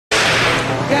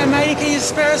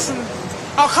spare us some...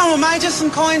 Oh, come on, mate, just some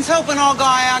coins, help an old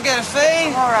guy out, get a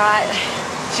fee. All right.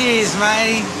 Cheers,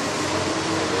 matey.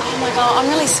 Oh, my God, I'm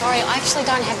really sorry. I actually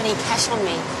don't have any cash on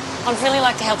me. I'd really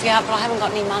like to help you out, but I haven't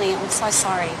got any money. I'm so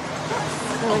sorry.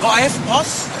 I've got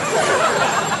EFTPOS.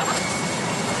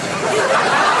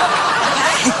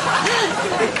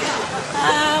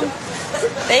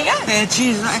 There you go. Yeah,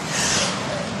 cheers, mate.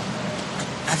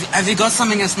 Have you got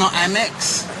something that's not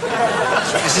Amex?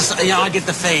 It's just, I get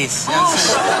the fees. Oh,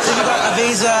 So have you got a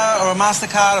Visa or a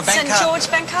MasterCard or bank St. card? George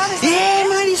bank card, is that Yeah, it?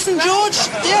 matey, St. George.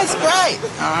 Yeah, it's great.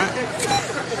 All right.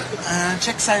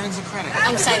 Check savings and credit.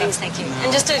 Savings, thank you.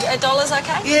 And just a dollar's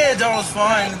okay? Yeah, $1's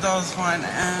fine. $1's fine.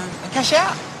 Cash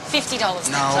out. $50.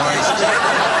 No worries.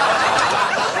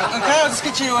 Okay, I'll just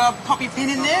get you pop your pin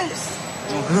in there.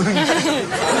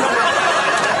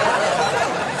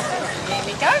 Here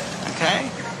we go. Okay.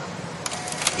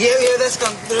 Yeah, that's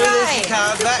gone through. There's your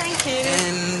card back. Thank you.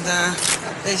 And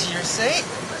there's your receipt.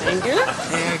 Thank you.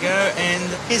 There you go. And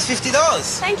here's $50.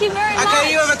 Thank you very much.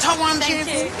 Okay, you have a top one, Thank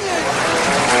champion.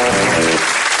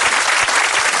 you.